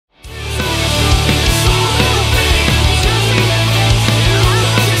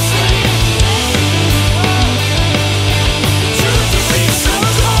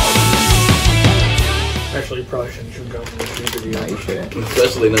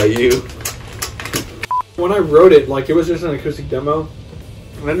Especially not you. When I wrote it, like, it was just an acoustic demo,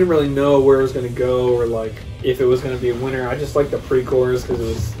 and I didn't really know where it was going to go or, like, if it was going to be a winner. I just liked the pre-chorus because it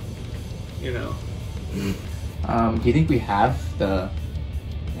was, you know. Do you think we have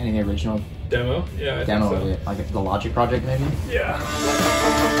any of the original Demo? Yeah, I demo think so. of it? Like the Logic project, maybe? Yeah.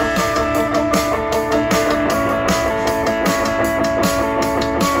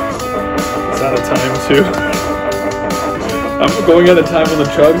 It's out of time, too. I'm going out of time on the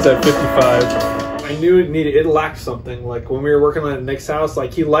chugs at 55. I knew it lacked something. Like, when we were working on it at Nick's house,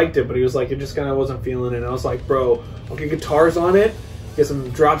 like, he liked it, but he was like, it just kind of wasn't feeling it. And I was like, bro, I'll get guitars on it, get some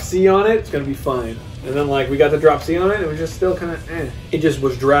drop C on it, it's gonna be fine. And then, like, we got the drop C on it, and it was just still kind of It just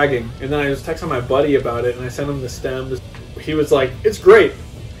was dragging. And then I was texting my buddy about it, and I sent him the stems. He was like, it's great.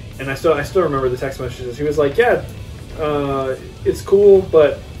 And I still remember the text messages. He was like, yeah, it's cool,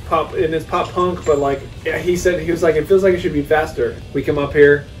 but it's pop punk, but, like, yeah, he was like, it feels like it should be faster. We come up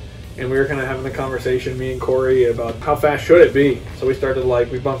here, and we were kind of having a conversation, me and Corey, about how fast should it be. So we started,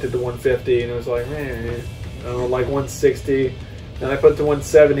 like, we bumped it to 150, and it was like, man, I don't know, like 160. And I put it to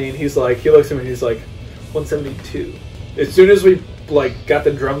 170, and he looks at me and he's like, 172. As soon as we, like, got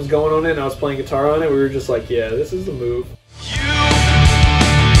the drums going on it and I was playing guitar on it, we were just like, yeah, this is the move. You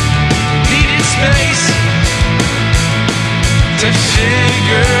needed space to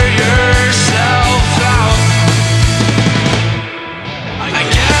figure yourself out. I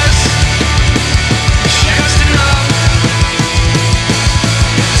guess just enough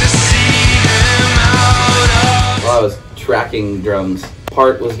to see him out of. While I was tracking drums,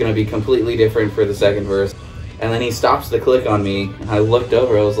 part was going to be completely different for the second verse, and then he stops the click on me, and I looked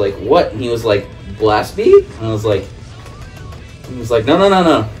over, I was like, what? And he was like, blast beat? And I was like, no.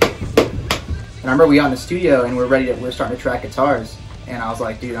 And I remember we got in the studio and we're starting to track guitars, and I was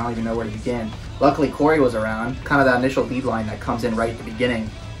like, dude, I don't even know where to begin. Luckily, Corey was around. Kind of that initial lead line that comes in right at the beginning,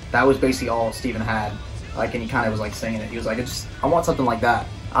 that was basically all Steven had. Like, and he kind of was like singing it. He was like, I want something like that.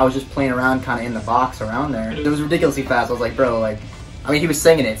 I was just playing around kind of in the box around there. It was ridiculously fast. I was like, bro, like, I mean, he was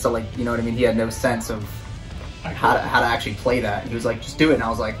singing it, so, like, you know what I mean? He had no sense of how to actually play that. He was like, just do it. And I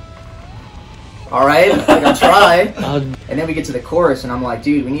was like, all right, like, I'll try. And then we get to the chorus, and I'm like,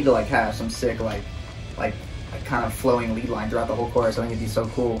 dude, we need to, like, have some sick, like kind of flowing lead line throughout the whole chorus. I think it'd be so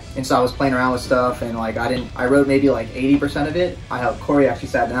cool. And so I was playing around with stuff, and, like, I wrote maybe like 80% of it. Corey actually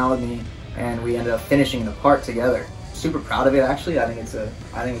sat down with me, and we ended up finishing the part together. Super proud of it, actually. I think it's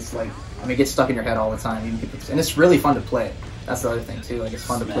like, I mean, it gets stuck in your head all the time, and it's really fun to play. That's the other thing too. Like, it's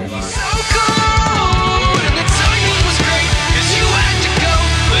fun to play live. So cold, and the timing was great, 'cause you had to go,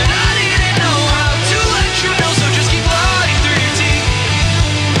 but I didn't know how to let you know, so just keep lying through your teeth.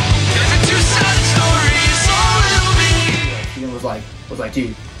 There's a two-sided story, so it'll be. Steven was like,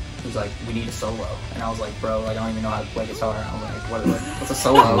 dude, he was like, we need a solo. And I was like, bro, like, I don't even know how to play guitar. And I was like, what's a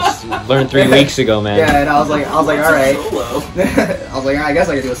solo? Learned 3 weeks ago, man. Yeah, and I was like, all right. I was like, I guess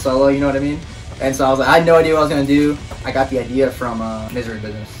I could do a solo, you know what I mean? And so I was like, I had no idea what I was gonna do. I got the idea from Misery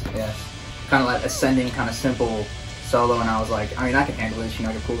Business. Yeah, kind of like ascending, kind of simple solo, and I was like, I mean, I can handle this. You know,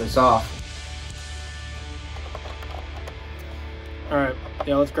 I can pull this off. All right,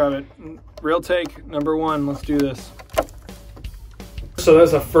 yeah, let's grab it. Real take number 1. Let's do this. So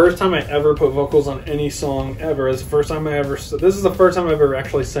that's the first time I ever put vocals on any song ever. This is the first time I ever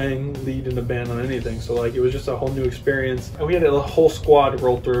actually sang lead in the band on anything. So, like, it was just a whole new experience. And we had a whole squad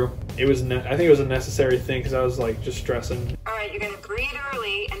roll through. I think it was a necessary thing because I was, like, just stressing. All right, you're gonna breathe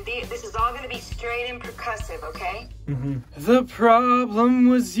early, and this is all gonna be straight and percussive, okay? Mm-hmm. The problem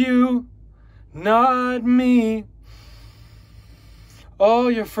was you, not me. All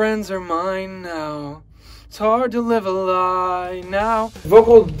your friends are mine now. It's hard to live a lie now.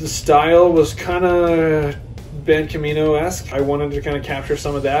 Vocal style was kind of Band Camino-esque. I wanted to kind of capture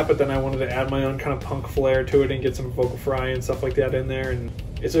some of that, but then I wanted to add my own kind of punk flair to it and get some vocal fry and stuff like that in there. And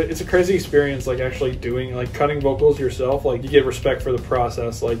it's a crazy experience, like, actually doing, like, cutting vocals yourself. Like, you get respect for the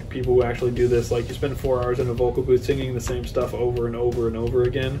process. Like, people who actually do this, like, you spend 4 hours in a vocal booth singing the same stuff over and over and over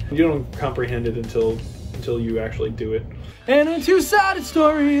again. You don't comprehend it until you actually do it. And a two-sided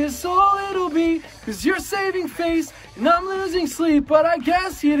story is all it'll be, 'cause you're saving face and I'm losing sleep, but I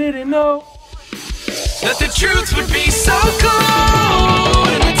guess you didn't know that the truth would be so cold.